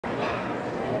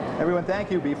Everyone, thank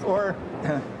you. Before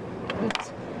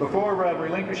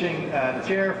relinquishing the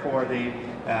chair for the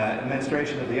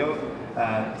administration of the oath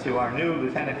to our new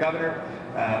Lieutenant Governor,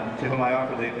 to whom I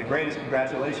offer the greatest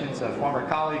congratulations, a former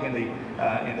colleague in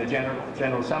the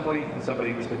General Assembly, and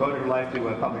somebody who's devoted her life to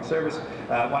public service.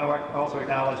 I want to also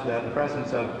acknowledge the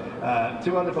presence of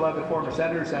two other beloved former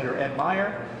senators, Senator Ed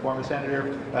Meyer, former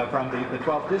senator from the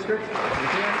 12th District,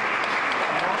 who's here,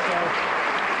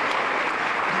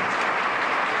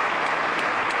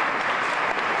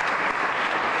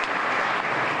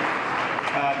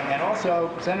 and also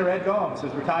Senator Ed Gomes,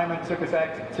 whose retirement took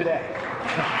effect today.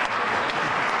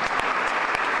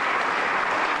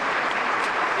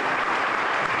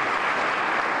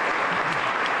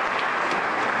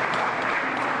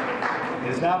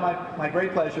 It is now my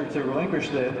great pleasure to relinquish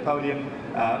the podium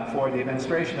for the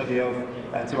administration of the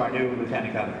oath to our new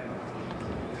Lieutenant Governor.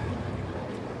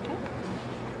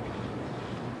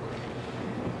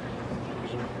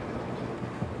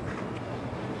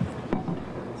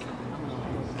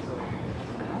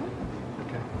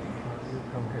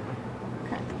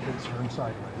 Turn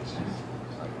sideways.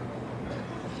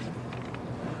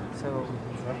 So,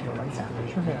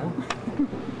 raise your hand.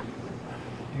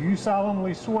 Do you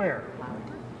solemnly swear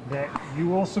that you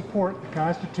will support the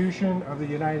Constitution of the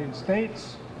United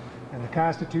States and the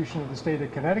Constitution of the State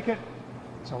of Connecticut,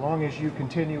 so long as you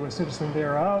continue a citizen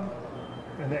thereof,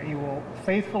 and that you will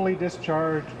faithfully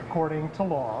discharge, according to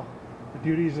law, the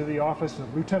duties of the office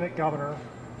of Lieutenant Governor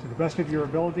to the best of your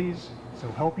abilities, so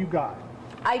help you God?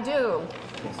 I do.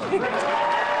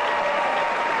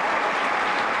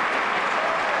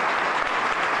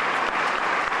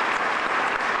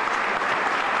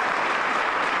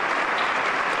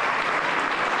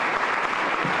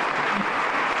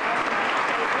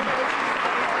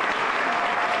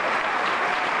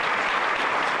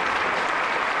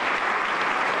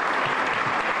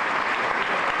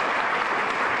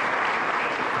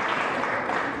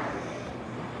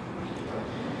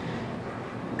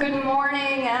 Good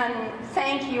morning and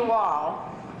thank you all.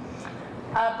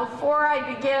 Before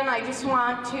I begin, I just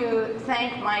want to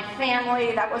thank my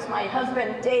family. That was my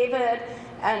husband David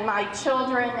and my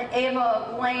children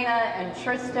Ava, Lena, and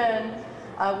Tristan,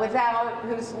 without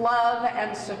whose love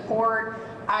and support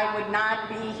I would not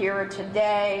be here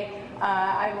today.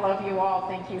 I love you all.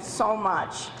 Thank you so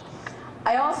much.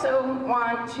 I also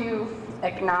want to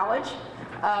acknowledge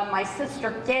my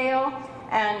sister Gail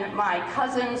and my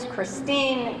cousins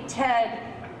Christine, Ted,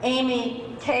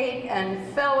 Amy, Kate, and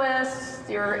Phyllis.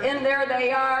 You're in there,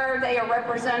 they are. They are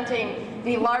representing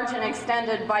the large and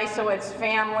extended Bysiewicz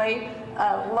family.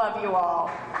 Love you all.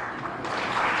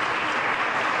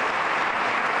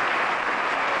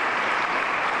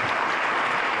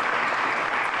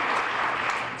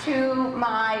 To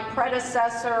my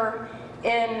predecessor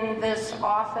in this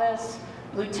office,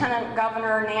 Lieutenant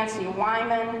Governor Nancy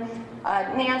Wyman.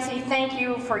 Nancy, thank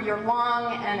you for your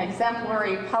long and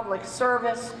exemplary public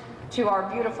service to our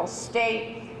beautiful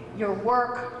state, your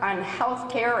work on health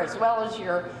care, as well as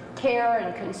your care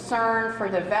and concern for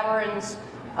the veterans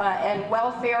and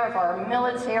welfare of our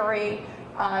military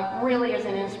really is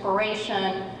an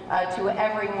inspiration to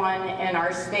everyone in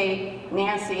our state.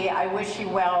 Nancy, I wish you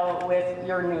well with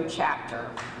your new chapter.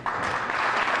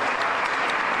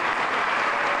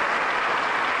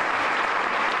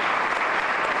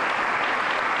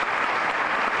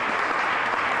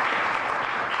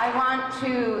 I want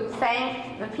to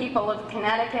thank the people of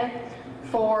Connecticut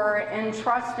for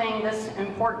entrusting this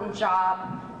important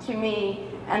job to me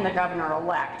and the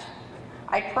governor-elect.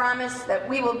 I promise that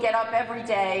we will get up every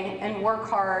day and work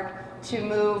hard to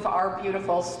move our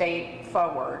beautiful state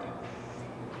forward.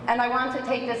 And I want to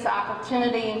take this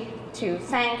opportunity to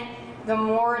thank the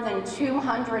more than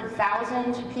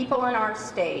 200,000 people in our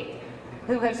state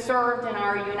who have served in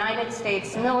our United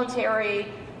States military,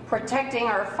 protecting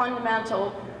our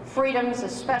fundamental freedoms,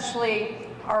 especially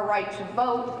our right to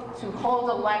vote, to hold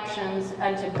elections,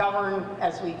 and to govern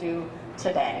as we do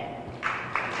today.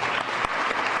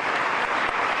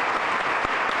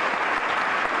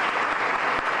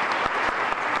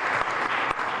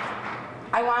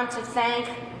 I want to thank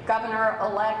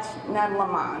Governor-elect Ned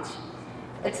Lamont.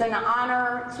 It's an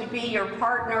honor to be your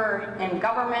partner in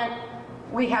government.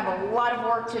 We have a lot of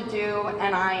work to do,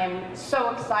 and I am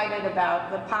so excited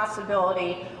about the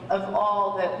possibility of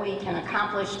all that we can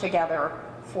accomplish together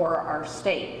for our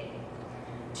state.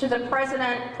 To the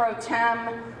President Pro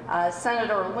Tem,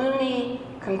 Senator Looney,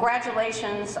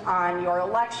 congratulations on your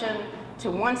election to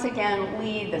once again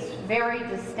lead this very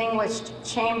distinguished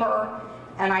chamber.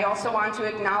 And I also want to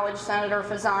acknowledge Senator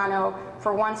Fasano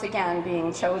for once again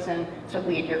being chosen to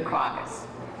lead your caucus.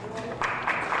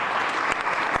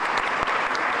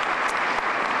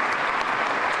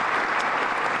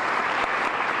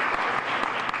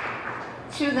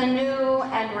 To the new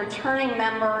and returning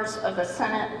members of the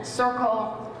Senate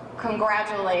Circle,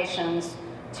 congratulations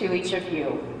to each of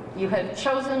you. You have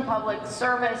chosen public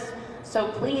service, so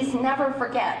please never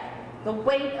forget the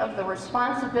weight of the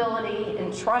responsibility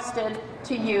entrusted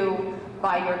to you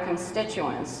by your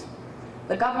constituents.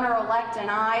 The governor-elect and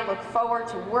I look forward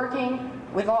to working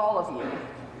with all of you.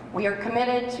 We are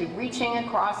committed to reaching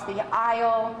across the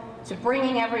aisle, to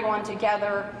bringing everyone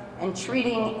together, and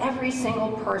treating every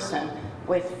single person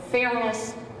with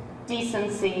fairness,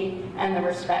 decency, and the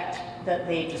respect that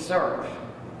they deserve.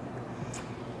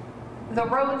 The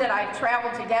road that I've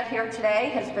traveled to get here today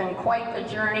has been quite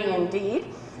the journey indeed.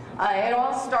 It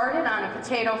all started on a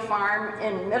potato farm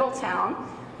in Middletown,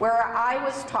 where I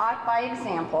was taught by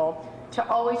example to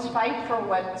always fight for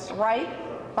what's right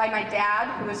by my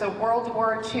dad, who is a World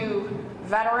War II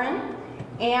veteran,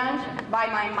 and by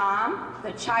my mom,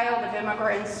 the child of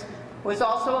immigrants, who was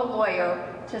also a lawyer,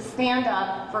 to stand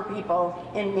up for people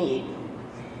in need.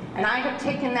 And I have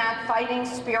taken that fighting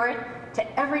spirit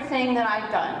to everything that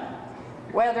I've done,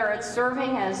 whether it's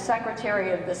serving as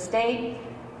Secretary of the State,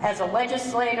 as a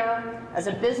legislator, as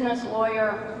a business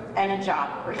lawyer, and a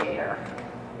job creator.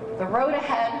 The road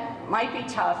ahead might be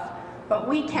tough, but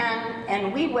we can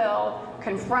and we will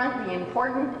confront the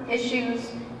important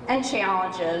issues and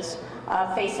challenges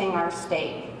facing our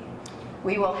state.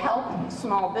 We will help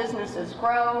small businesses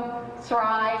grow,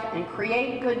 thrive, and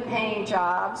create good-paying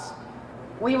jobs.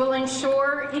 We will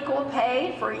ensure equal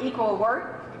pay for equal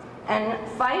work and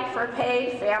fight for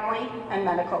paid family and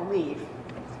medical leave.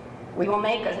 We will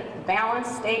make a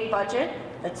balanced state budget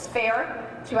that's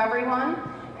fair to everyone,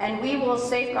 and we will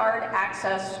safeguard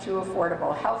access to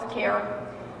affordable health care.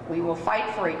 We will fight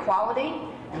for equality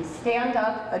and stand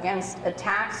up against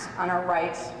attacks on our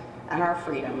rights and our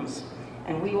freedoms.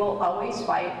 And we will always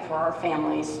fight for our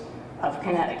families of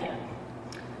Connecticut.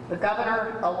 The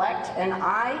governor-elect and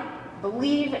I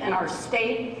believe in our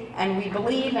state, and we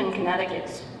believe in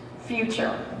Connecticut's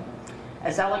future.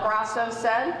 As Ella Grasso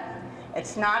said,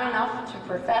 it's not enough to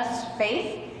profess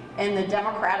faith in the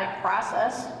democratic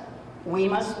process. We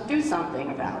must do something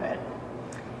about it.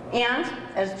 And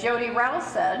as Jody Rell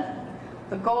said,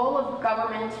 the goal of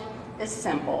government is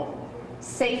simple: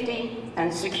 safety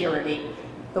and security.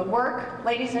 The work,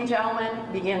 ladies and gentlemen,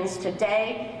 begins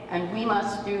today, and we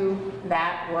must do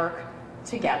that work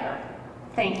together.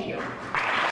 Thank you.